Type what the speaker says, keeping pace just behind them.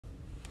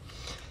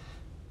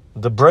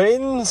the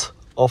brains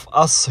of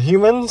us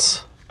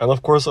humans, and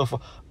of course of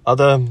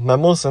other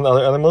mammals and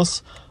other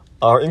animals,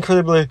 are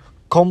incredibly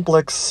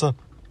complex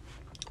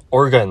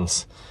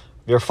organs.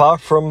 We are far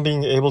from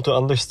being able to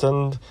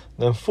understand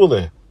them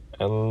fully,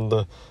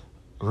 and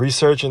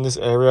research in this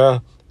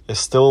area is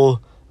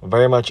still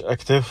very much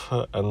active,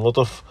 and a lot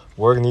of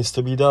work needs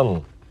to be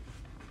done.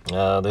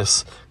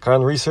 This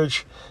current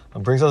research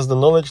brings us the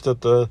knowledge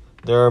that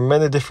there are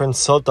many different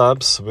cell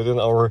types within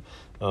our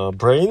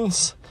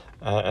brains,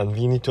 and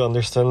we need to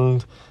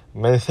understand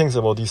many things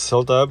about these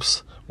cell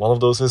types. One of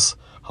those is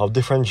how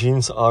different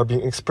genes are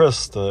being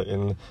expressed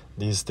in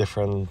these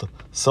different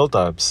cell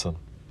types.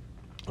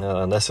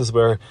 And this is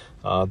where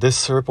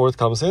this report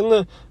comes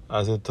in,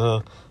 as it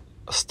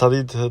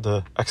studied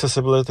the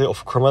accessibility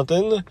of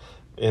chromatin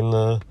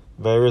in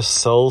various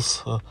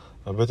cells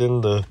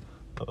within the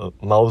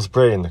mouse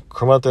brain.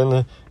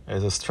 Chromatin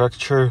is a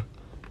structure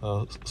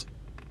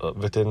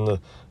within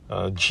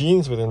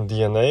genes, within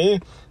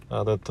DNA,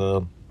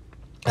 that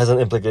has an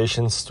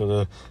implications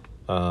to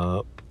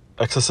the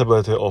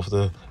accessibility of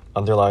the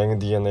underlying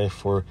DNA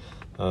for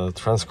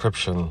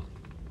transcription.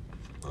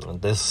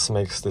 This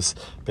makes this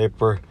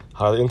paper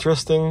highly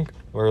interesting,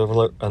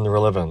 and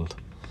relevant.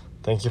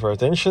 Thank you for your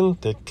attention,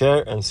 take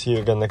care, and see you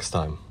again next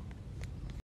time.